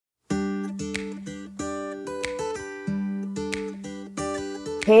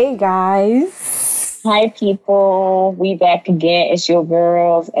Hey guys. Hi people, we back again. It's your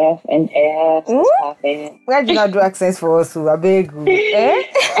girls F and F. What's poppin'? Why did you not do accents for us? I beg you.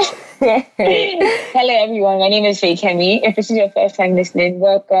 Hello everyone, my name is Faye Kemi. If this is your first time listening,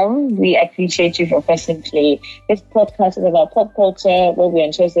 welcome. We appreciate you for pressing play. This podcast is about pop culture, what we're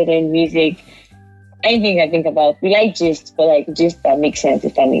interested in, music, anything I think about. We like gist, but like gist that makes sense,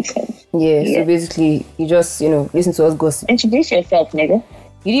 if that makes sense. Yeah, so basically, you just, listen to us gossip. Introduce yourself, nigga.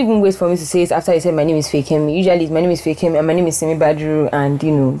 You didn't even wait for me to say it after you said my name is Faye Kemi. Usually, my name is Faye Kemi and my name is Simi Badru, and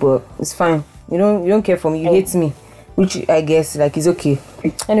but it's fine. You don't care for me. You hate me, which I guess is okay.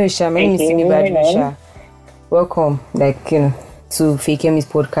 Anyway, Sha, my name is Simi Badru. Sha, welcome, to Faye Kemi's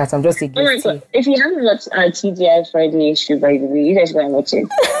podcast. I'm just a guest. Oh, if you haven't watched our TGI Friday issue, by the way, you guys go and watch it.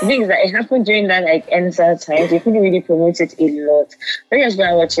 The thing is that it happened during that NSA time. They couldn't really promote it a lot. So you guys go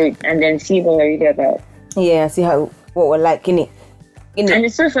and watch it and then see what we're really about. Yeah, see what we're like in it. And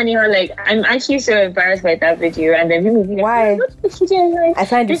it's so funny how I'm actually so embarrassed by that video, and then people be like, why? What's the TGI? I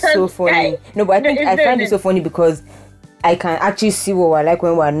find it so funny. I find it so funny because I can actually see what we're like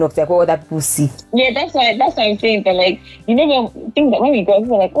when we're not, like what other people see. Yeah, that's why I'm saying that, think that when we go,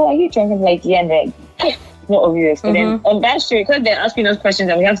 people are like, oh, are you drunk? I'm like, yeah, and they're like, not obvious. But then on that show, because they're asking us questions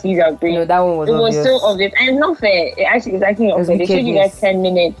and we have to use our brain. No, that one was obvious. It was so obvious. And it's not fair. It actually is actually not fair. They showed you guys 10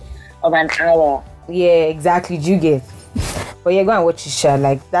 minutes of an hour. Yeah, exactly. Do you get? But yeah, go and watch it, Sha.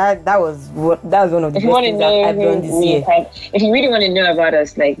 That was one of the best things I've done this year. If you really want to know about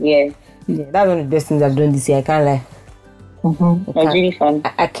us, yeah, that's one of the best things I've done this year. I can't lie. It was really fun.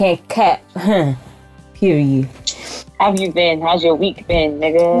 I can't cap. Period. How have you been? How's your week been,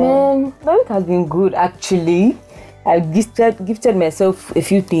 nigga? Man, my week has been good actually. I gifted myself a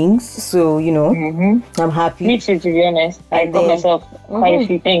few things, so I'm happy. Me too, to be honest. I got myself quite a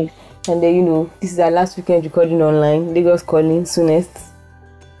few things. And then this is our last weekend recording online. Lagos calling soonest.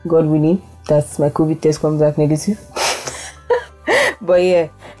 God willing, that's my COVID test comes back negative. But yeah,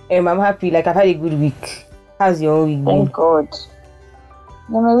 I'm happy. I've had a good week. How's your own week been? Thank God.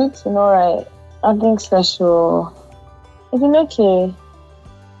 Yeah, my week's been alright. Nothing special. It's been okay.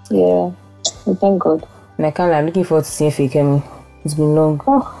 Yeah, thank God. And I can't lie, I'm looking forward to seeing Faye Kemi. It's been long.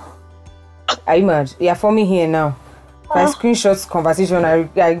 Oh. Are you mad? You're forming here now. My screenshots conversation,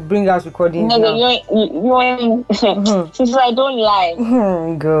 I bring out recording. No, you since I don't lie.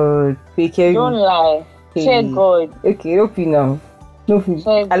 God. Fake you. Don't lie. Say God. Okay, no pee now. No pee.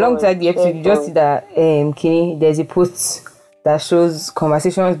 Alongside the episode, you just see that Kenny, there's a post that shows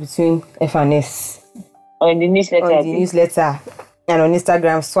conversations between F and S. On the newsletter. And on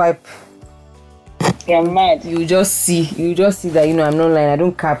Instagram, swipe. You're mad. You just see that, I'm not lying. I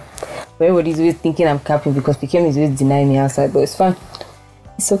don't cap. But everybody's always thinking I'm capping because PKM is always denying me outside, but it's fine.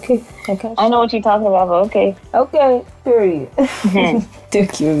 It's okay. I know what you're talking about, but okay. Okay, period.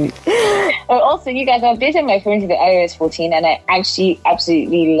 Don't kill me. Also, you guys, I updated my phone to the iOS 14 and I actually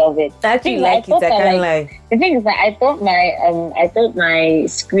absolutely love it. I actually like it, I can't lie. The thing is that I thought my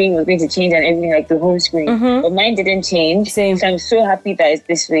screen was going to change and everything, like the home screen. But mine didn't change. Same. So I'm so happy that it's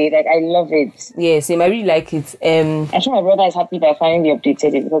this way. I love it. Yeah, same. I really like it. I think my brother is happy that I finally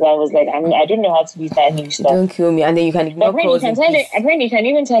updated it because I was like, I don't know how to use that new stuff. Don't kill me. And then you can ignore calls. Apparently you can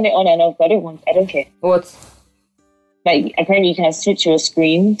even turn it on and off, but I don't care. What? Apparently you can switch your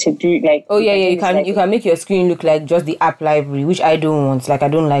screen to do Oh yeah, you can make your screen look like just the app library, which I don't want. I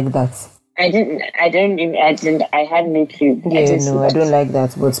don't like that. I had no clue. Yeah, I don't like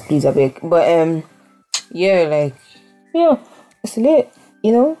that, but please I beg. But it's lit,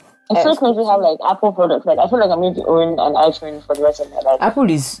 It's so crazy how Apple products, I feel like I'm going to own an iPhone for the rest of my life. Apple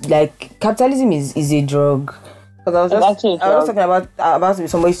is capitalism is a drug. Because I was talking about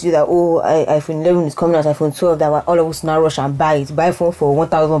somebody to do that. Oh, iPhone 11 is coming out. iPhone 12 that all of us now rush and buy it. Buy phone for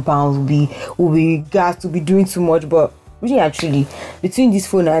 £1,000 will be gas to be doing too much. But really actually, between this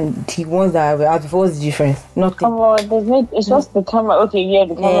phone and the ones that were out before, what's the difference? Nothing. It's just the camera. Okay, yeah,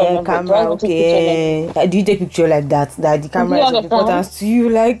 the camera. Yeah, camera. Okay. Do you take picture like that? That the camera is of importance to you?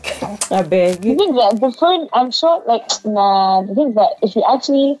 I beg. The thing that the phone, I'm sure. The thing that if you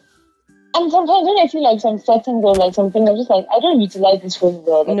actually. And sometimes when I feel like some settings or something, I'm just I don't utilize this phone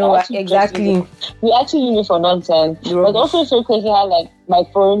well. Exactly. We actually use it for nonsense. But it's also so crazy how my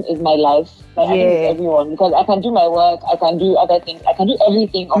phone is my life. I think it's everyone because I can do my work, I can do other things, I can do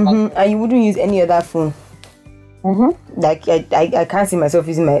everything on my phone. And you wouldn't use any other phone. I can't see myself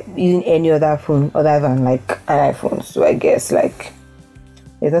using any other phone other than an iPhone. So I guess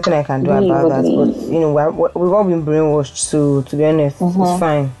there's nothing I can do about that. But we've all been brainwashed. So to be honest, it's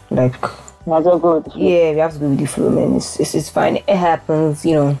fine. Might as well go with the flow. Yeah, we have to go with the flow, man. It's fine. It happens,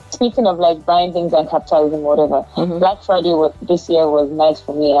 you know. Speaking of like buying things and capitalism, whatever, Black Friday this year was nice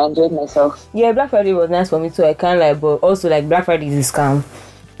for me. I enjoyed myself. Yeah, Black Friday was nice for me too. I can't lie, but also like Black Friday is a scam.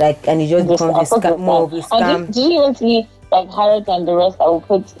 Like, and it just becomes more of a scam. And did you even see like Harrods and the rest? I will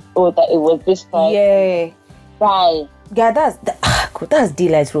put that it was this price. Yeah. Why? Yeah, that's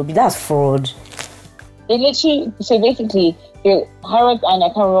daylight robbery. That's fraud. They literally, so basically, Harrods and I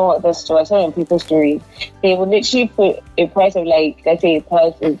can't remember what the store, I saw it in People's Story. They would literally put a price of like, let's say the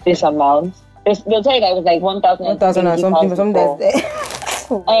price is this amount. They'll tell you that it was like 1,000 and something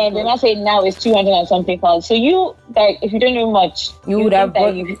and then I say now it's 200 and something pounds. So you, like, if you don't know much, you would have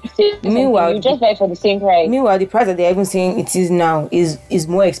bought. Meanwhile, you just buy it for the same price. Meanwhile, the price that they're even saying it is now is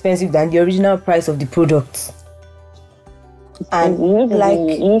more expensive than the original price of the product. And you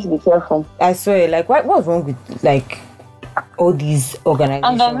need to be careful. I swear, like, what's wrong with like all these organizations?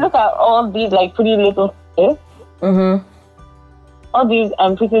 And then look at all these like pretty little, all these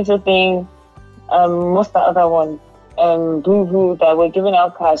pretty little things. What's the other one? Boohoo that were giving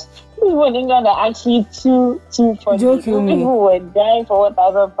out cash. People in England are actually too funny. People were dying for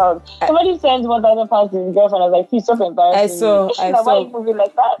 £1,000. Somebody sends £1,000 to his girlfriend. I was like, please stop embarrassing me. I saw. Why are you moving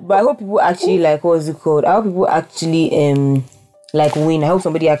like that? But I hope people actually like, what's it called? I hope people actually like win. I hope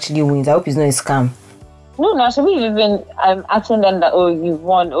somebody actually wins. I hope it's not a scam. No, should we even asking them that, oh, you've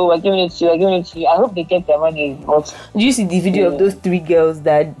won, oh, we're giving it to you. I hope they get their money. But did you see the video of those 3 girls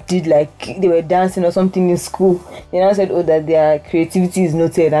that did like, they were dancing or something in school? They now said, oh, that their creativity is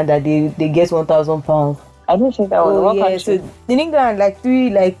noted and that they get £1,000. I didn't think that was what country? So in England, like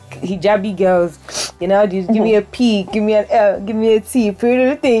 3 like hijabi girls, you know, just give me a P, give me an L, give me a T, pretty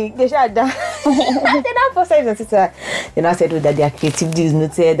little thing. They shut down. They now posted on Twitter. They now said, oh, that their creativity is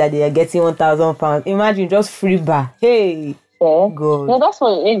noted, that they are getting £1,000. Imagine just free bar. Hey, God. Yeah, that's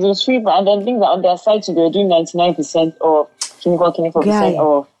what it is. It's free bar, and then things are on their site. So they're doing 99% or 24%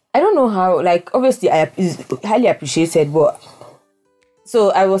 off. I don't know how. Like, obviously, it's highly appreciated, but.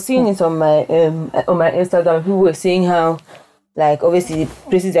 So I was seeing it on my Instagram. People were saying how, like, obviously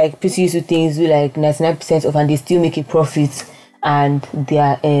places like pretty used to things do like 99% off and they still making profits, and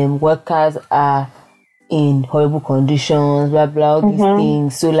their workers are in horrible conditions, blah blah, all these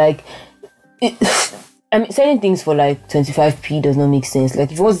things. So like, I mean, selling things for like 25p does not make sense. Like,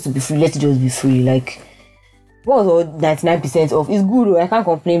 if you want it to be free, let it just be free. Like, what was all 99% off? It's good though. I can't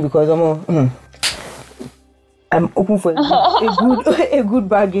complain because I'm open for a good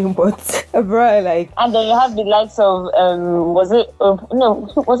bargain, but bro, like. And then you have the likes of was it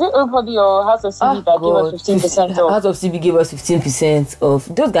Opody or House of CB that gave us 15% off? House of CB gave us 15% off.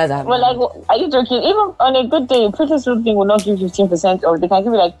 Those guys are. Well, like, are you joking? Even on a good day, Pretty Little Thing will not give 15% off. They can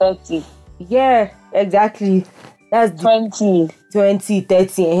give you like 30. Yeah, exactly. That's 20,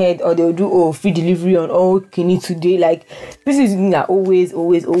 30 ahead, or they'll do free delivery on all Kenny today. Like, this is always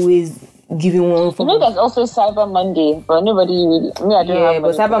giving one for. You know, there's also Cyber Monday, but nobody really. I don't have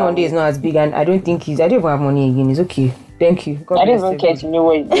but Cyber Monday is not as big, and I don't think I don't even have money again. It's okay. Thank you. God I don't even care to know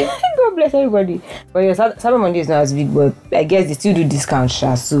what it is. God bless everybody. But yeah, Cyber Monday is not as big, but I guess they still do discounts,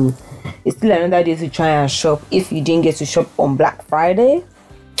 so it's still another day to try and shop. If you didn't get to shop on Black Friday,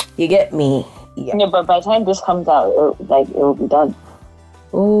 you get me. Yeah. No, but by the time this comes out, it will be done.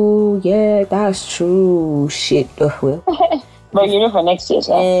 Oh yeah, that's true. Shit. Oh well. But you know, for next year,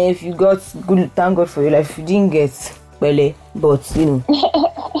 so. If you got good, thank God for your life. If you didn't get, well, but you know,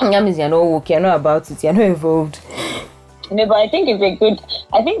 that means you're not okay, you're not about it, you're not involved. No, but I think it's a good.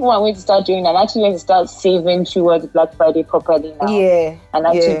 I think what I'm going to start doing, I'm actually going to start saving towards Black Friday properly now. Yeah. And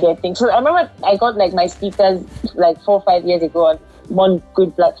actually get things. So I remember I got like my speakers like 4 or 5 years ago on one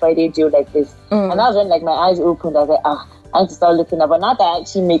good Black Friday deal like this. And that was when like my eyes opened. I was like, I need to start looking up. But now that I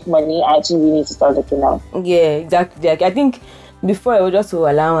actually make money, I actually really need to start looking up. Yeah, exactly. Like, I think before it was just to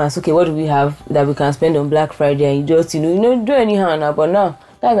allow us, okay, what do we have that we can spend on Black Friday? And you just, do anyhow now. But now,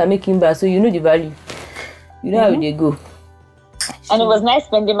 guys are making back, so you know the value. You know how they go. And it was nice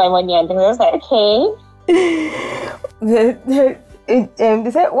spending my money and things. I was like, okay.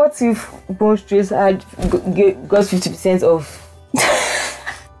 They said, what if Bone Street had got 50% off?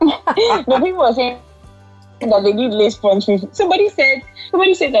 No, people were saying that they need less sponsorship. Somebody said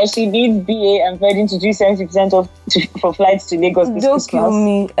that she needs BA and Virgin to do 70% off for flights to Lagos. Don't kill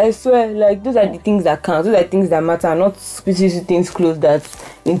me. I swear, like, those are the things that count. Those are the things that matter, not specific things close that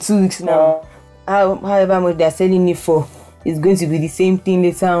in 2 weeks now. However much they're selling it for, it's going to be the same thing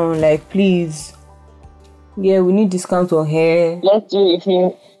later on. Like, please. Yeah, we need discount on hair. Let's do it.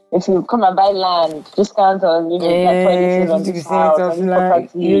 if you come and buy land, discount on like 20% on this house, on land,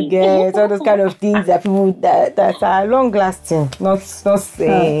 you get all those kind of things that people that are long lasting, not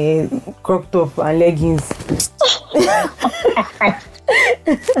cropped up and leggings.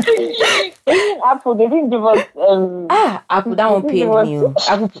 Apple, they didn't give us Apple, that one pained me.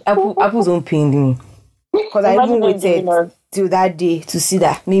 Apple's one pained me. Because I even waited till that day to see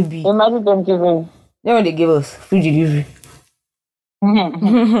that maybe. Imagine them giving. Then when they gave us free delivery.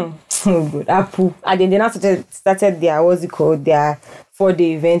 So good. Apple. And then they now started their, what's it called, their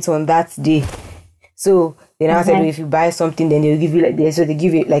 4-day event on that day. So they now said, if you buy something, then they'll give you like this. So they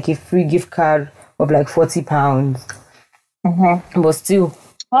give it like a free gift card of like £40. But still.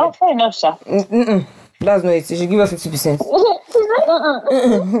 Well, fair enough, sir. That's not it. You should give us 50%.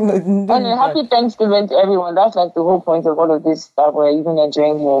 And happy Thanksgiving to everyone. That's like the whole point of all of this that we're even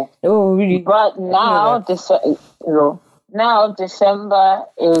enjoying here. Oh, really? But now, December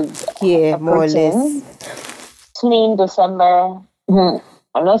is more or less. Clean December.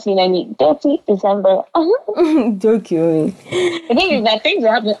 I'm not seeing any dirty December. Don't kill me. The thing is that things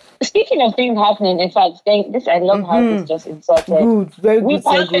are happening. Speaking of things happening, in fact, I love how this just inserted. Good, very good. We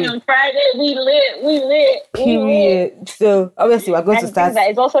posted on Friday. We lit. Period. So obviously we're going to start.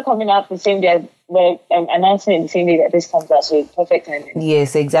 It's also coming out the same day. We're announcing it the same day that this comes out. So perfect timing.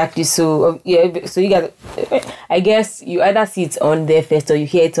 Yes, exactly. So so you guys, I guess you either see it on there first or you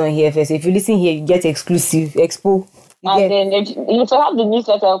hear it on here first. If you listen here, you get exclusive expo. And then if you have the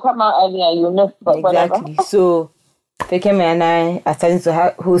newsletter, it'll come out earlier, you'll know. Exactly. So, Fekemi and I are starting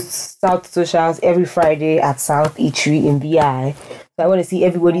to host South Socials every Friday at South Eatery in VI. So I want to see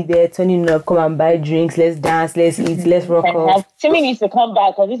everybody there turning up, come and buy drinks, let's dance, let's eat, let's rock off. Timmy needs to come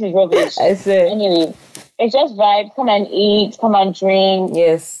back because this is rubbish. I said. Anyway, it's just vibes. Come and eat, come and drink.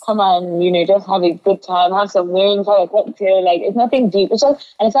 Yes. Come and, just have a good time, have some wings, have a cocktail. Like, it's nothing deep. It's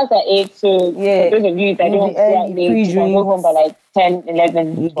just, and it starts at 8, so for those of you that don't stay at late, you can go home by like 10,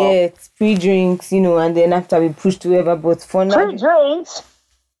 11, 12. You get free drinks, and then after we push to whoever, but for now. Free drinks?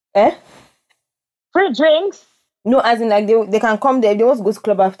 Free drinks? No, as in like they can come there if they want to go to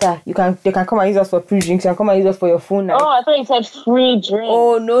club after. They can come and use us for free drinks. You can come and use us for your phone night. Oh, I thought you said free drinks.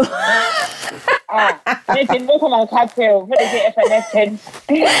 Oh no. They can go come and cocktail. What is it? FNS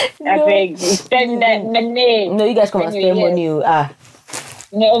I beg. Spend that money. No, you guys come and spend money.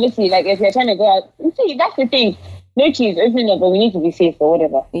 Obviously, like if you're trying to go out, see, that's the thing. No cheese, opening up, but we need to be safe or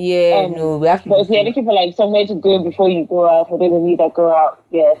whatever. Yeah, no, we have to. But if you're looking for like somewhere to go before you go out, for those of you that go out,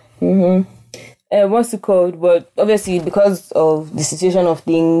 what's it called? But obviously, because of the situation of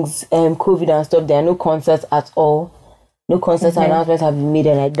things, COVID and stuff, there are no concerts at all. No concerts announcements have been made,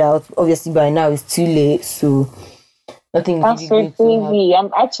 and I doubt. Obviously, by now it's too late, so nothing. That's so crazy.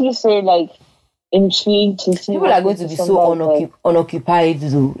 I'm actually so intrigued to see. People are going to be so unoccupied,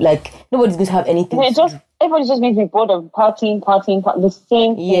 though. Like nobody's going to have anything. Everybody just makes me bored of partying, the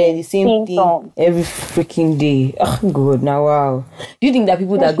same thing. Yeah, the same thing song. Every freaking day. Oh, God, now, wow. Do you think that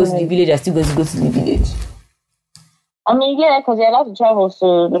people that go to the village are still going to go to the village? I mean, yeah, because they're allowed to travel,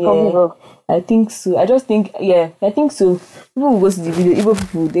 so they probably will. I think so. I think so. People who go to the village, Igbo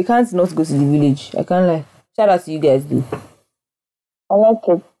people, they can't not go to the village. I can't lie. Shout out to you guys, though. I like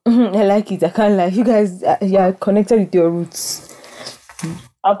it. I like it. I can't lie. You guys, you are connected with your roots.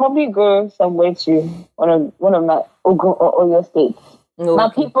 I'll probably go somewhere to one of my Oyo states. Okay. My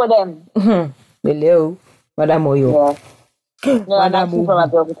people, them. Hello, Madam Oyo. Yeah. No, I'm actually from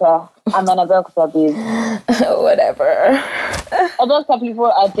Abeokuta. I'm an Abeokuta babe. Whatever. Abeokuta people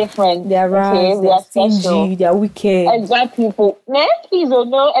are different. They are right. They are stingy. They are wicked. Exact people. Please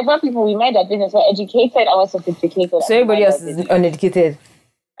don't know. Exact people, we mind our business. We're educated. I was sophisticated. So everybody else is uneducated.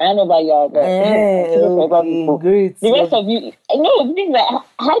 I don't know about y'all, but okay, great. The rest of you, the thing that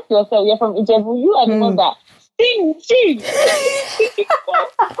hype yourself. You're from Ijebu. You are the one that stingy.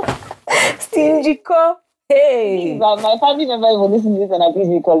 Stingy cop. Hey. My family members will listen to this and abuse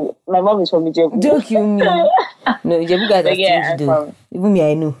me because my mom is from Ijebu. Don't kill me. No, Ijebu guys are stingy though. Even me,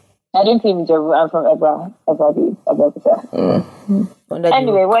 I know. I don't claim Ijebu. I'm from Ebra.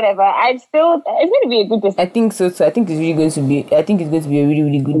 Anyway, whatever. It's going to be a good December. I think so too. I think it's going to be a really,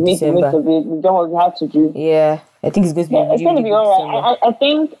 really good December. We've done what we have to do. Yeah, I think it's going to be it's going to be alright. I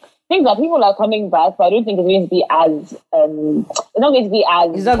think that people are coming back, but I don't think it's going to be as it's not going to be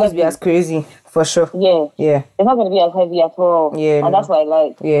as it's not going to be as crazy for sure. Yeah. It's not going to be as heavy at all. Yeah, and that's what I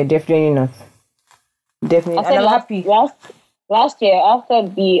like. Yeah, definitely not. Definitely, and I'm happy. Last year, after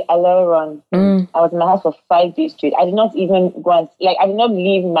the Alert run, I was in the house for 5 days straight. I did not even go and, I did not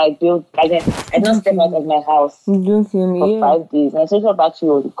leave my build. I did not step out of my house for 5 days. My social battery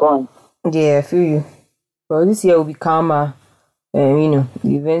was gone. Yeah, I feel you. Well, this year will be calmer. the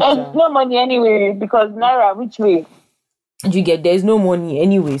event. There's no money anyway because Naira, which way? You get there's no money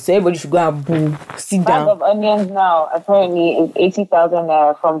anyway, so everybody should go and sit down. Bag of onions now apparently is 80,000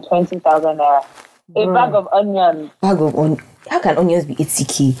 naira from 20,000 naira. Bag of onions. How can onions be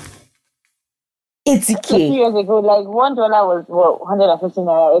 80k? 80k. 2 years ago, like $1 was 150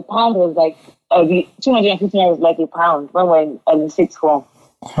 naira. A pound was like 250 naira was like a pound when we're in sixth form.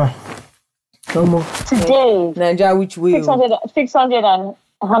 No more. Today, Nigeria, which way? 620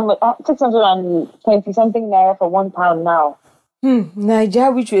 something naira for £1 now.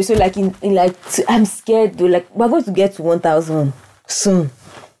 Nigeria, which way? So like I'm scared though. Like we're going to get to 1,000 soon.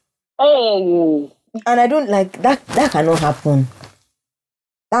 Hey. And I don't like that. That cannot happen.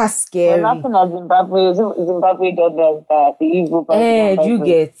 That's scary. Well, nothing as Zimbabwe does that. The Igbo you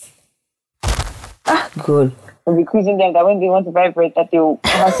get. Good. We'll be quizzing them that when they want to vibrate, that they'll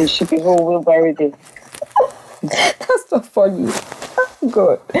have to ship a whole wheelbarrow there. That's so funny.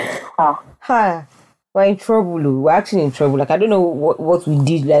 God. We're in trouble. We're actually in trouble. Like I don't know what we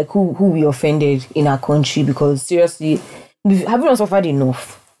did. Like who we offended in our country, because seriously, have we not suffered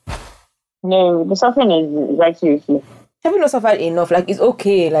enough? No, the suffering is actually okay. Have we not suffered enough? Like it's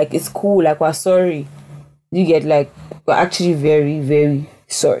okay. Like it's cool. Like we're sorry. You get like we're actually very, very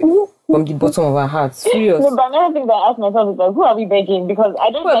sorry. From the bottom of our hearts. Serious. No, but another thing that I ask myself is like, who are we begging? Because I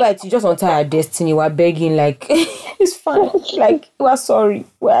don't know. You just untie our destiny. We're begging, like, it's fine. Like, we're sorry.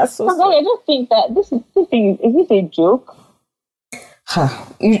 We're so sorry. I just think that this thing, is this a joke?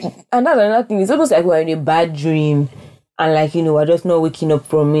 And that's another thing. It's almost like we're in a bad dream. And like, we're just not waking up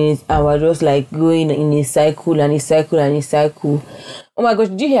from it. And we're just like going in a cycle and a cycle and a cycle. Oh my gosh,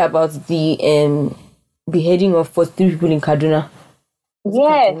 did you hear about the beheading of 43 people in Kaduna?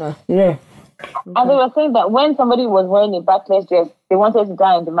 Yes. Yeah. And they were saying that when somebody was wearing a backless dress, they wanted to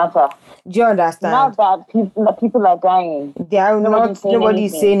die in the matter. Do you understand? Now that people are dying. Nobody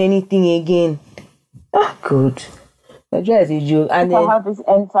is saying anything again. Good. Nigeria is a joke. And then how this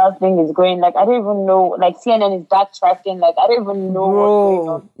NSAS thing is going, like I don't even know, like CNN is backtracking, like I don't even know what's going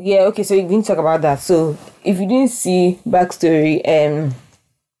on. Yeah, okay, so we didn't talk about that. So if you didn't see backstory,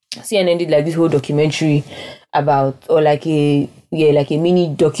 CNN did like this whole documentary about, or like a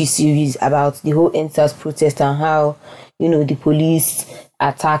mini docu-series about the whole NSAS protest and how, the police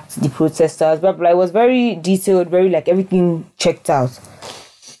attacked the protesters. But it was very detailed, very like everything checked out.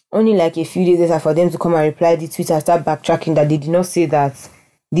 Only like a few days later for them to come and reply the tweet and start backtracking that they did not say that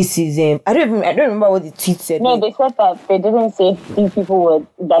this is I don't remember what the tweet said. No, they said that they didn't say these people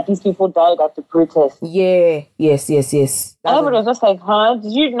died at the protest. Yeah, yes. Everybody was just like,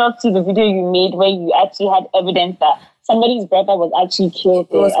 did you not see the video you made where you actually had evidence that somebody's brother was actually killed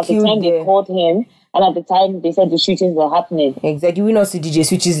there? At the time they called him, and at the time they said the shootings were happening. Exactly. We not see DJ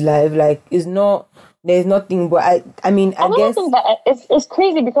Switches live. Like, it's not, there's nothing, but I guess think that it's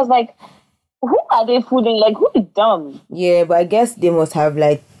crazy because, like, who are they fooling? Like, who is dumb? Yeah, but I guess they must have,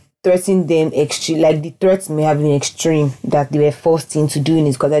 like, threatened them extreme. Like, the threats may have been extreme that they were forced into doing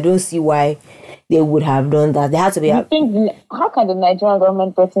it, because I don't see why they would have done that. They had to be. How can the Nigerian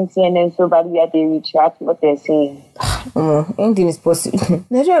government threaten CNN so badly that they retract what they're saying? Anything is possible.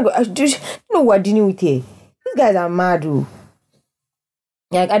 Nigerian, you know what we're dealing with here? These guys are mad, though.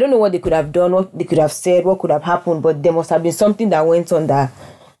 Like, I don't know what they could have done, what they could have said, what could have happened, but there must have been something that went on that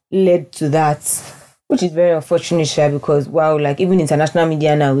led to that, which is very unfortunate, because wow, like even international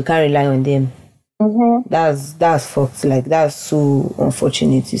media now, we can't rely on them. Mm-hmm. That's fucked. Like, that's so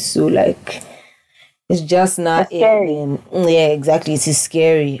unfortunate. It's so like, it's just not scary. Yeah, exactly. It is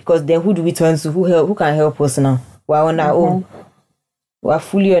scary, because then who do we turn to? Who can help us now? We're on our own. We're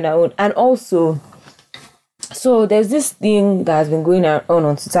fully on our own. And also, so there's this thing that has been going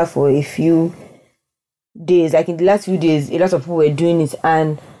on Twitter for a few days. Like in the last few days, a lot of people were doing it,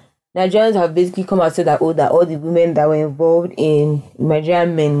 and Nigerians have basically come out and said that all the women that were involved in,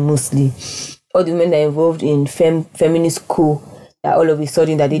 Nigerian men mostly, all the women that were involved in feminist coup, that all of a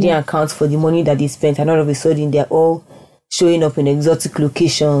sudden that they didn't account for the money that they spent, and all of a sudden they're all showing up in exotic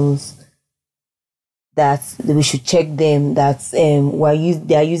locations, that we should check them, that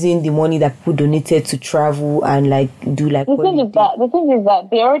they are using the money that people donated to travel and like do like the thing is that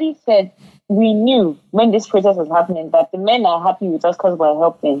they already said, we knew when this protest was happening that the men are happy with us because we're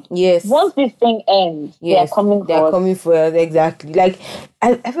helping. Yes. Once this thing ends, they are coming for us. Exactly. Like,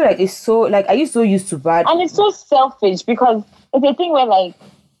 I feel like it's so, like, are you so used to bad? And it's so selfish, because it's a thing where, like,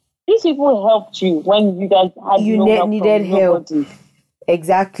 these people helped you when you guys had needed help.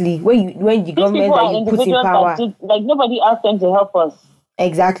 Exactly. When the government that you put in power. Like, nobody asked them to help us.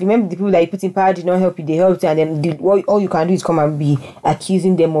 Exactly. Remember the people that you put in power did not help you, they helped you, and then all you can do is come and be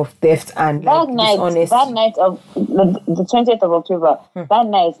accusing them of theft and dishonesty. That night of the 20th of October, that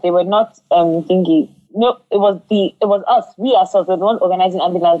night they were not thinking. No, it was us. We ourselves were the ones organizing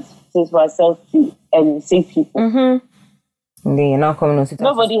ambulances for ourselves to save people. And then you're now coming on.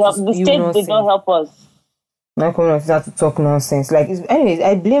 Nobody helped. The state did not help us. Now coming on to talk nonsense. Like, anyways,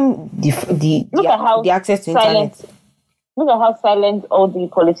 I blame the access to internet. Look at how silent all the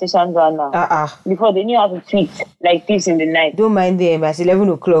politicians are now. Before they knew how to tweet like this in the night. Don't mind them. At 11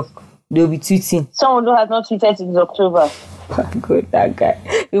 o'clock, they'll be tweeting. Someone who has not tweeted since October. Good, that guy.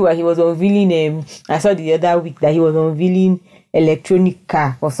 Meanwhile, he was unveiling. I saw the other week that he was unveiling electronic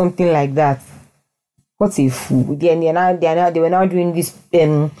car or something like that. What a fool! They were now doing this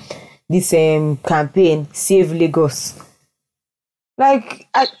campaign, Save Lagos. Like,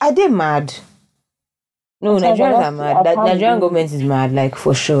 are they mad? No, Nigerians are mad. That Nigerian government is mad, like,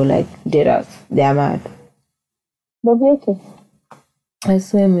 for sure. Like, they are mad. But be okay. I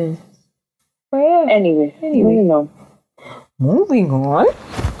swear, man. But yeah. Anyway, moving on.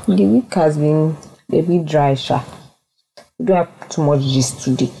 The week has been a bit dry, sha. We don't have too much gist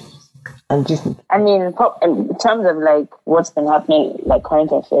today. I mean, in terms of like what's been happening, like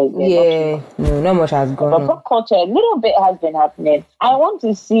current affairs. Not much has gone on. But pop culture, a little bit has been happening. I want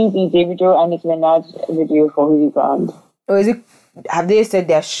to see the Davido and Nicki Minaj video for Holy Ground. Oh, is it? Have they said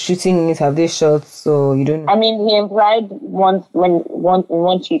they're shooting it? Have they shot? So you don't know. I mean, he implied one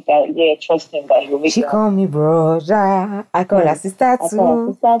tweet that they trust him that he'll make it. She call me brother. I call her sister too.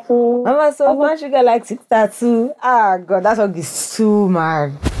 Mama so much sugar like sister too. Ah God, that song is too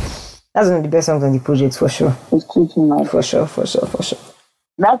mad. That's one of the best songs on the project for sure. It's too mad. For sure.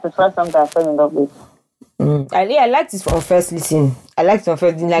 That's the first song that I fell in love with. I liked it from first listen. Like I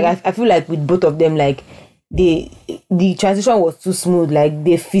feel like with both of them, like the transition was too smooth. Like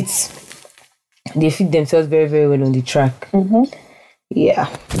they fit themselves very, very well on the track. Yeah.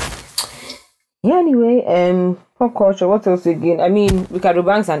 Anyway, pop culture. What else again? I mean, Ricardo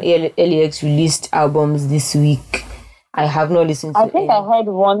Banks and LAX released albums this week. I have not listened to it. I think I heard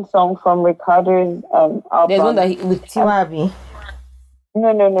one song from Ricardo's album. There's one that with Tiwabi.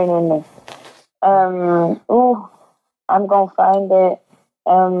 No. I'm gonna find it.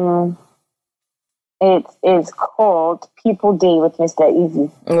 It is called People Day with Mr. Easy.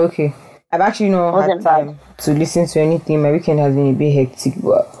 Okay. I've actually not had time to listen to anything. My weekend has been a bit hectic,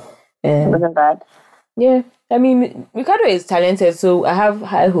 but it wasn't bad. Yeah. I mean, Ricardo is talented, so I have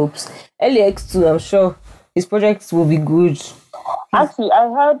high hopes. LAX too, I'm sure his projects will be good. Actually, I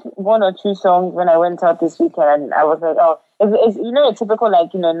heard one or two songs when I went out this weekend, and I was like, oh, it's a typical,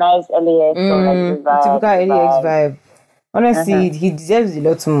 like, nice LAX or like vibe. Typical LAX vibe. Honestly, he deserves a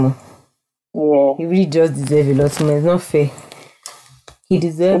lot more. Yeah. He really just deserves a lot more. It's not fair. He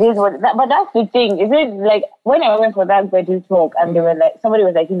deserves. But that's the thing. Is it like when I went for that wedding talk, and they were like, somebody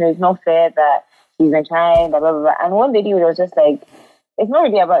was like, it's not fair that he's been trying, blah blah blah. And one lady was just like, it's not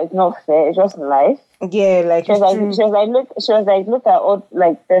really about it's not fair. It's just life. Yeah, like she was like, look at all,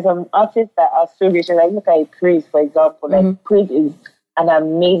 like, there's some artists that are so great. She was like, look at Praise, for example. Like Praise is an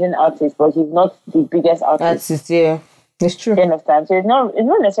amazing artist, but he's not the biggest artist. Yeah, it's true. You understand? So it's not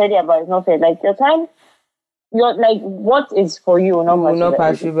necessarily about it's not fair. Like your time, you're like what is for you, not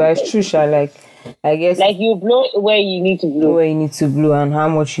partially, but it's true, Sha. Like I guess, like you blow where you need to blow, and how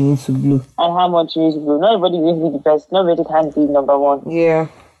much you need to blow, Nobody will be the best. Nobody can be number one. Yeah.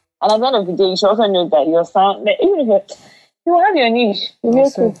 And at the end of the day, you should also know that your sound, like, even if you have your niche,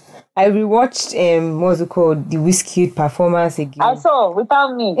 I rewatched what's it called, the Wizkid performance again. I saw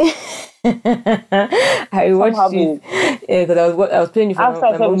without me. I rewatched it because I was playing it for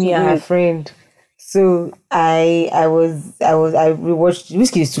my mommy and her friend. So I rewatched.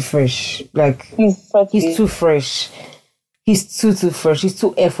 Wizkid is too fresh. Like he's too fresh. He's too fresh. He's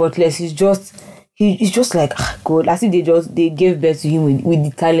too effortless. He's just like God. As if they gave birth to him with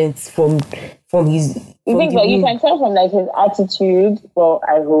the talents from his. You think that you can tell from like his attitude? Well,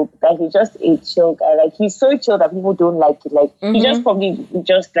 I hope that he's just a chill guy. Like he's so chill that people don't like it. Like he just probably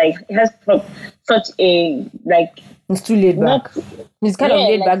just like has such a like. He's too laid back. He's kind of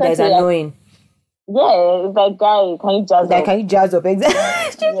laid back that is annoying. Yeah, that guy. Can you jazz up? Can you jazz up?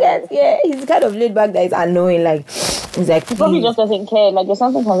 Exactly. Yeah, he's kind of laid back that is annoying. Like he's like he probably just doesn't care. Like if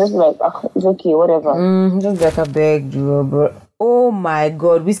something can just be like, it's okay, whatever. Just like a big bro. Oh my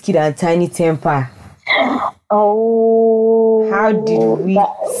God, Wizkid and Tiny Temper. Oh, how did we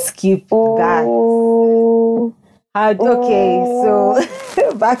skip that? Okay, so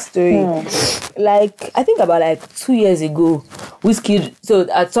backstory. Like I think about like 2 years ago, Wizkid. So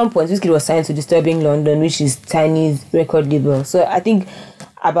at some point, Wizkid was signed to Disturbing London, which is Tiny's record label. So I think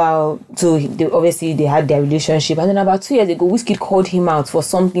so obviously they had their relationship, and then about 2 years ago Wizkid called him out for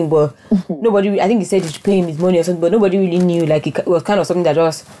something, but nobody, I think he said he should pay him his money or something, but nobody really knew. Like it was kind of something that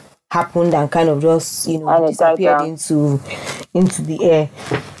just happened and kind of just disappeared into the air,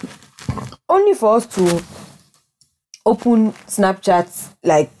 only for us to open Snapchat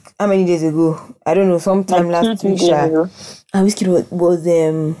like how many days ago? I don't know, sometime last week, and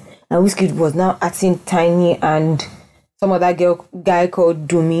Wizkid was now acting Tiny and some other guy called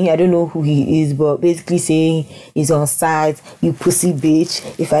Dumi. I don't know who he is, but basically saying he's on site, you pussy bitch,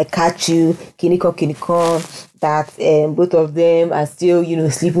 if I catch you, kinikon, that both of them are still,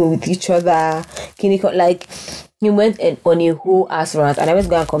 sleeping with each other. Kinikon, like, he went on a whole ass rant, and I was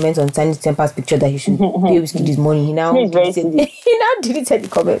going to comment on Tiny Temper's picture that he should pay Wizkid his money. He now deleted the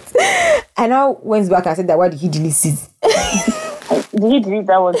comments. I now went back and said that, why did he delete it? Did he delete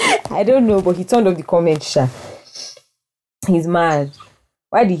that one? I don't know, but he turned off the comment, Sha. He's mad.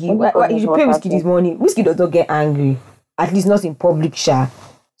 Why did he should pay Wizkid his money? Wizkid does not get angry, at least not in public, Sha.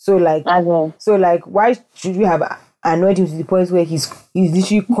 So like why should you have annoyed him to the point where he's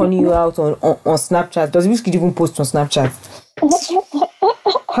literally calling you out on Snapchat? Does Wizkid even post on Snapchat?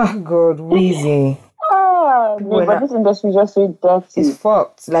 Oh God, Weezy. But this industry just so dirty. It's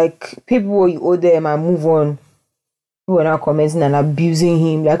fucked. like people you owe them and move on. People were now commenting and abusing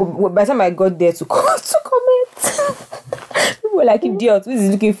him. Like by the time I got there to comment, people were like, idiot, who is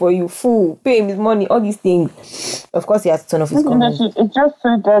looking for you? Fool, pay him his money, all these things. Of course, he has to turn off his comments. It's just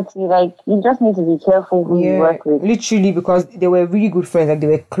so dirty. Like, you just need to be careful who you work with. Literally, because they were really good friends. Like, they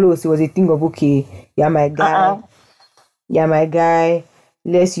were close. It was a thing of, okay, you're my guy. You're my guy.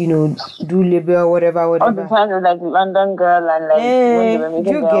 Let's, do label, whatever. All the time, like London Girl and like when they were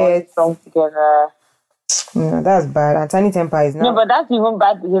making their own songs together. No, that's bad. And Tiny Temper is not. No, but that's even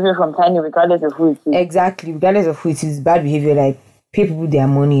bad behavior from Tiny, regardless of who it is. Exactly, regardless of who it is, bad behavior. Like, pay people their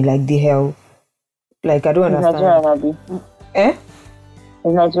money, like the hell. Like, I don't understand. Nigeria, Nabi. Eh?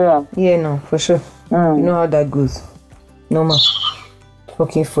 It's Nigeria. Yeah, no, for sure. You know how that goes. No more.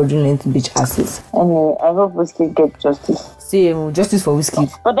 Fucking fraudulent bitch asses. Anyway, I hope Wizkid gets justice. Same, justice for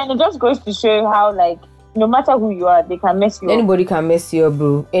Wizkid. But then it just goes to show how, like, no matter who you are, they can mess you up. Anybody can mess you up,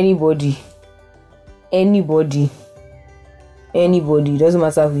 bro. Anybody. Doesn't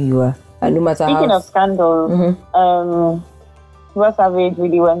matter who you are. And no matter Speaking of scandals, Ross Savage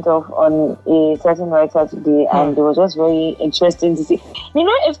really went off on a certain writer today, and it was just very interesting to see.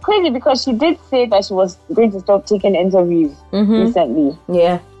 It's crazy because she did say that she was going to stop taking interviews recently.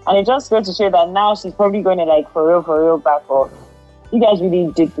 Yeah. And it just goes to show that now she's probably going to, like, for real back off. You guys really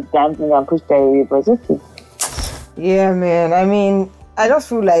did the damn thing and pushed her away, but it's okay. Yeah, man. I mean, I just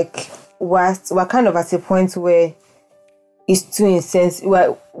feel like we're kind of at a point where it's too insensitive.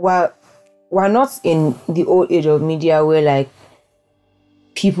 We're not in the old age of media where, like,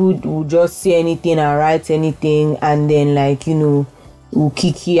 people will just say anything and write anything, and then, like, we'll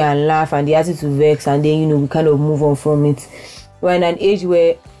kiki and laugh and the attitude vex, and then, we kind of move on from it. We're in an age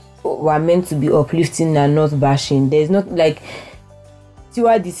where we're meant to be uplifting and not bashing. There's not, like,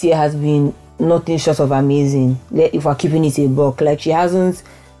 Tiwa this year has been nothing short of amazing, if we're keeping it a buck. Like, she hasn't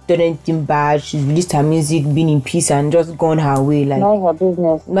done anything bad. She's released her music, been in peace, and just gone her way. Like,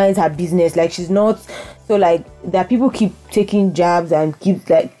 mind her business. Like, she's not. So, like, that people keep taking jabs and keep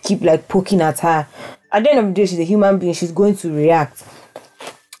poking at her. At the end of the day, she's a human being. She's going to react.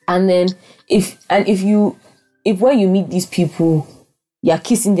 And then if when you meet these people, you're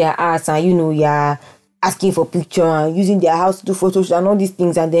kissing their ass and you're asking for picture and using their house to do photos and all these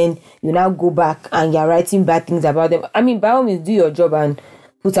things, and then you now go back and you're writing bad things about them. I mean, by all means, do your job and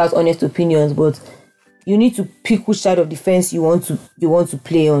put out honest opinions, but you need to pick which side of the fence you want to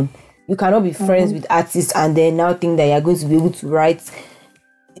play on. You cannot be friends with artists and then now think that you're going to be able to write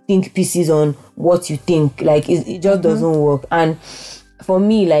think pieces on what you think. Like, it just doesn't work. And for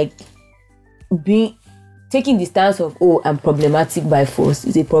me, like, taking the stance of, I'm problematic by force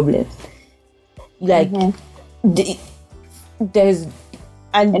is a problem. Like, there's,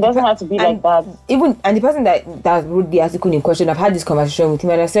 and it doesn't have to be like that. And the person that wrote the article in question, I've had this conversation with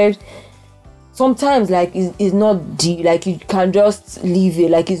him, and I said, sometimes, like, it's not deep. Like, you can just leave it.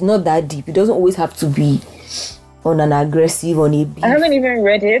 Like, it's not that deep. It doesn't always have to be on an aggressive, on a beef. I haven't even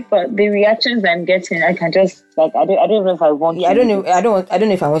read it, but the reactions I'm getting, I can just, like, I don't know if I want to. I don't know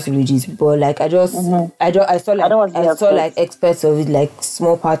if I want to read it, but, like, I saw experts of it, like,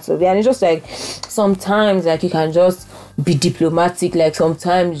 small parts of it, and it's just like, sometimes, like, you can just be diplomatic. Like,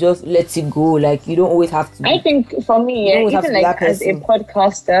 sometimes just let it go. Like, you don't always have to. I think for me, even like as a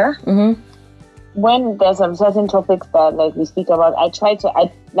podcaster, when there's some certain topics that like we speak about,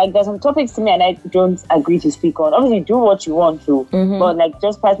 there's some topics to me and I don't agree to speak on. Obviously, do what you want to, but like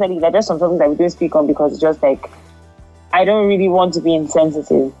just personally, like there's some topics that we don't speak on because it's just like I don't really want to be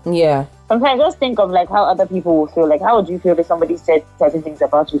insensitive. Yeah. Sometimes I just think of like how other people will feel. Like, how would you feel if somebody said certain things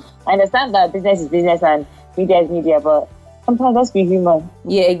about you? I understand that business is business and media is media, but sometimes let's be human.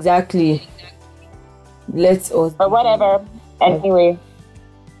 Yeah, exactly. But whatever. Anyway.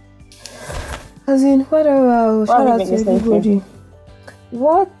 As in, whatever. Shout out to everybody.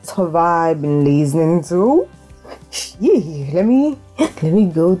 What have I been listening to? Yeah, let me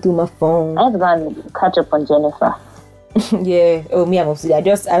go through my phone. I have to go and catch up on Jennifer. Yeah. Oh, me, I'm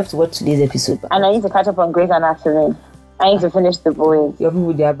obsessed. I have to watch today's episode. And I need to catch up on Grey's Anatomy. I need to finish The Boys. Your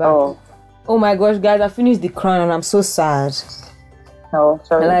people, they are back. Oh my gosh, guys! I finished The Crown and I'm so sad. No,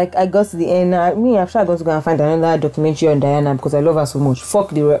 sorry. Like I got to the end. I'm sure I'm going to go and find another documentary on Diana because I love her so much.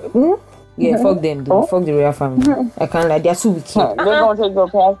 Fuck the fuck them, dude. Fuck the royal family. I can't lie. They're too wicked. They're gonna take your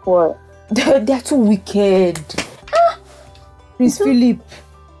passport. They're too wicked. Prince Philip.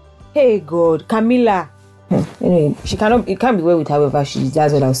 Hey God, Camilla. Anyway, it can't be well with her, however she is.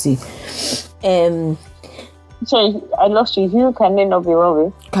 That's what I'll say. Sorry, I lost you. Who can they not be well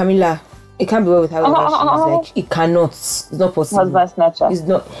with? Camilla. It can't be well with her, however she is. Like, it cannot. It's not possible. Husband snatcher. It's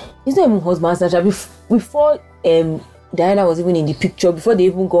not even husband snatcher. Before Diana was even in the picture, before they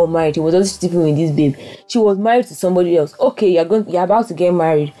even got married, he was also sleeping with this babe. She was married to somebody else. Okay, you're about to get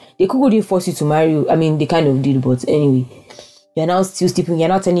married. They couldn't force you to marry you. I mean, they kind of did, but anyway. You're now still sleeping. You're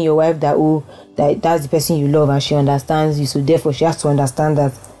not telling your wife that's the person you love and she understands you. So therefore, she has to understand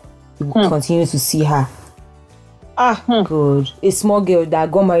that you continue to see her. Good. A small girl that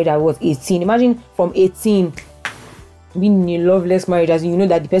got married at 18. Imagine from 18 being in a loveless marriage, as you know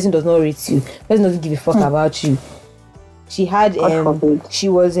that the person does not rate you. The person doesn't give a fuck about you. She had she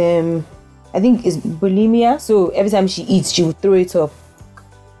was I think it's bulimia. So every time she eats, she would throw it up.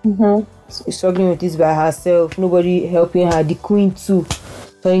 Struggling with this by herself, nobody helping her. The queen too,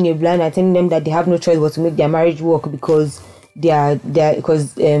 turning a blind and telling them that they have no choice but to make their marriage work because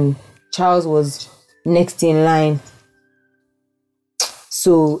Charles was next in line.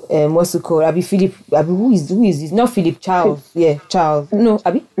 So what's it called? Philip. Who is this? Not Philip. Charles. Yeah, Charles. No,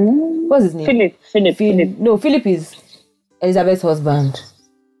 what's his name? Philip. No, Philip is Elizabeth's husband.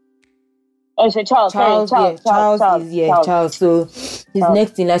 Oh, so Charles. Charles. Charles. So he's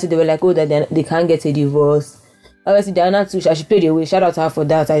next in line. So they were like, that they can't get a divorce. Obviously, Diana too. She played away. Shout out to her for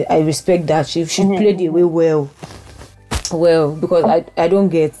that. I respect that. She played away well. Well, because I don't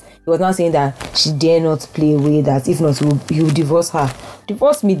get. He was not saying that she dare not play away. That if not, he will divorce her.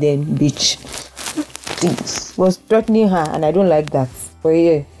 Divorce me then, bitch. He was threatening her, and I don't like that. But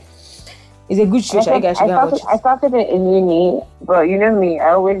yeah. It's a good show. I started it in uni, but you know me,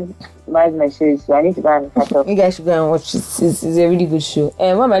 I always mind my shoes, so I need to go and catch up. You guys should go and watch it. It's a really good show.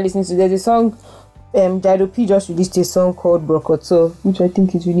 What am I listening to? There's a song, Dido P just released a song called Brokoto, which I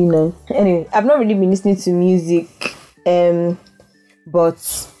think is really nice. Anyway, I've not really been listening to music,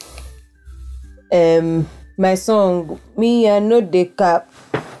 but my song, Me I know the cap,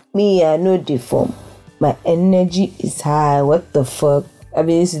 Me I know the form, my energy is high, what the fuck. I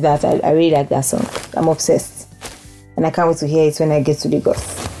mean, this is that. I really like that song. I'm obsessed. And I can't wait to hear it when I get to Lagos.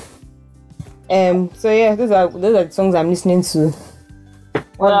 So yeah, those are the songs I'm listening to.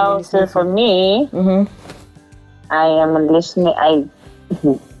 Well, so for me, I am listening. I'm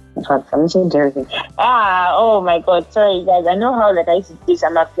listening to everything. Oh my god, sorry guys. I know how I used to do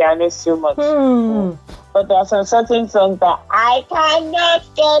some piano so much. But there are some certain songs that I cannot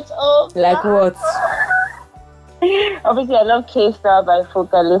get over. Like what? Obviously, I love K-Star by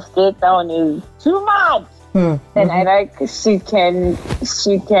Focalistic. That one is too much. And I like She Can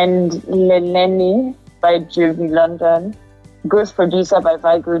Lenny by Jovi London. Ghost Producer by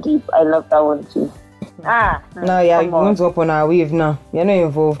Vigo Deep. I love that one too. You want to up on our wave now. You're not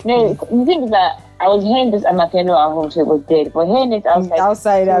involved. No, the thing is that I was hearing this Amapiano at home, so it was dead. But hearing it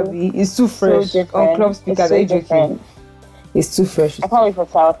outside, it's too fresh. On club speakers, are you joking? It's too fresh. I can't wait for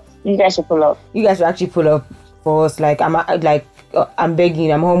South. You guys should pull up. You guys should actually pull up for us. I'm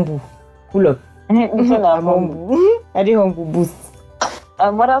begging. I'm humble. Pull up. I'm humble. I did humble boost.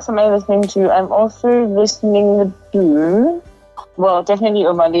 What else am I listening to? I'm also listening to, well, definitely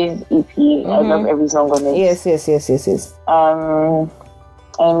Omade's EP. I love every song on it. Yes.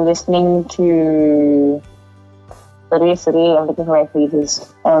 I'm listening to Sorry, I'm looking for my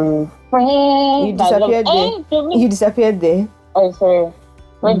pages. You disappeared there. Oh, sorry.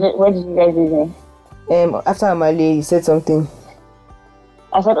 Where did you guys leave me? After Amale, you said something.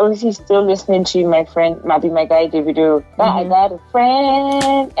 I said, oh, she's still listening to my friend, maybe my guy Davido. I got a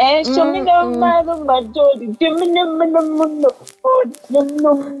friend, and show me no matter my Jody.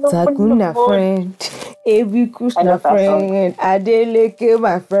 Sakuna friend, Ebi Krishna friend, Adeleke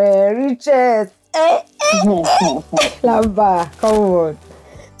my friend, Richard. Lamba, come on.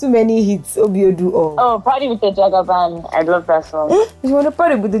 Too many hits, Obiodu all. Oh, Party with the Jagaban. I love that song. You want to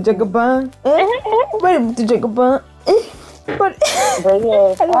party with the Jagaban? Party with the Jagaban? But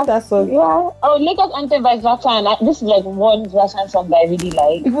yeah, I love that song. Yeah. Oh, Lagos Anthem by Zlatan. This is like one Zlatan song that I really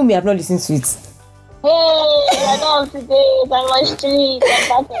like. Even me, I've not listened to it. Hey, I know today. It's on my street.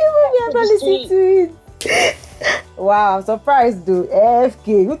 Even me, I've not listened to it. Wow, I'm surprised though.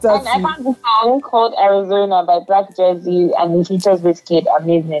 AFK, who taught you? I found this song called Arizona by Black Jersey and it features Wizkid.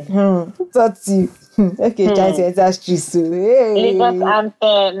 Amazing. Who taught you? Okay, trying to enter street so hey. Lagos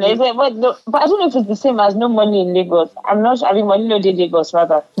Anthem. But I don't know if it's the same as No Money in Lagos. I'm not sure. I mean, Money Loaded Lagos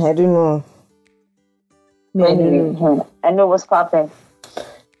rather. I don't know. I know what's popping.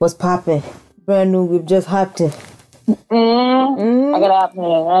 What's popping? Brand new whip just happened. I got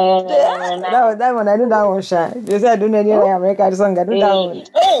happening. That one, I know that one, Sha. You said I don't know any American song, I know that one.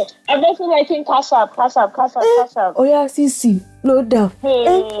 Hey, I'm also liking Cash Up. Oh yeah, CC, load down. Hey.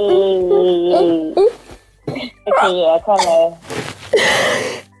 Okay, yeah, I can't lie.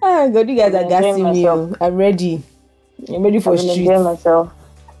 Ah, God, you guys are gassing me. I'm ready. I'm ready for street. Myself.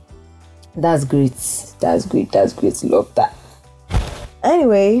 That's great. Love that.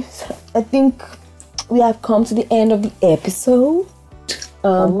 Anyway, I think we have come to the end of the episode.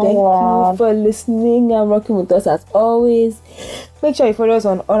 Thank you for listening and rocking with us as always. Make sure you follow us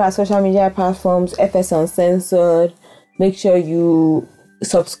on all our social media platforms, FS Uncensored. Make sure you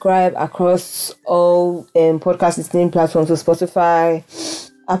subscribe across all podcast listening platforms, so Spotify,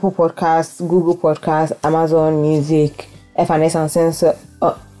 Apple Podcasts, Google Podcasts, Amazon Music, FNS Uncensored.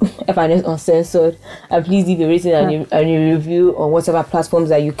 FNS Uncensored, and please leave a rating and a review on whatever platforms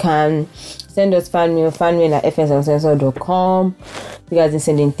that you can. Send us fan mail at fnsuncensored.com. You guys didn't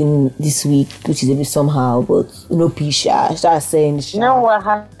send anything this week, which is a bit somehow, but no pisha. Start saying sha. No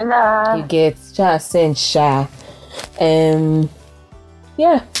wahala. You get start saying sha.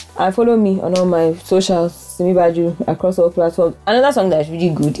 Yeah, and follow me on all my socials, Simi Baju, across all platforms. Another song that's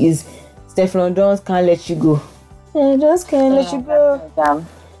really good is Stefflon Don's Can't Let You Go. I just can't let you go.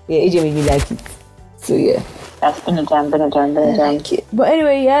 Yeah, AJ made me like it. So yeah. That's been a jam. But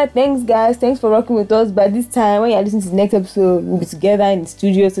anyway, yeah, thanks guys. Thanks for rocking with us. By this time, when you're listening to the next episode, we'll be together in the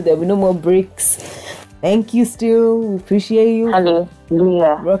studio so there'll be no more breaks. Thank you still. We appreciate you.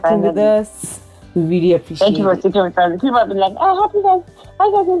 Hallelujah. Rocking with us. We really appreciate it. Thank you for sticking with us. People have been like, oh, happy guys. I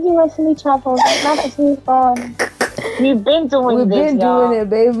got to do my silly travel. Not a silly fun. We've been doing it,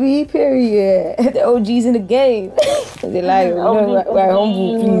 baby. Period. The OGs in the game. They like, we're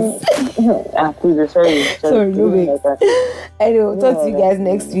humble, please. Sorry, no big. Anyway, talk to you guys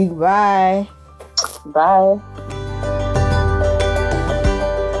next week. Bye. Bye.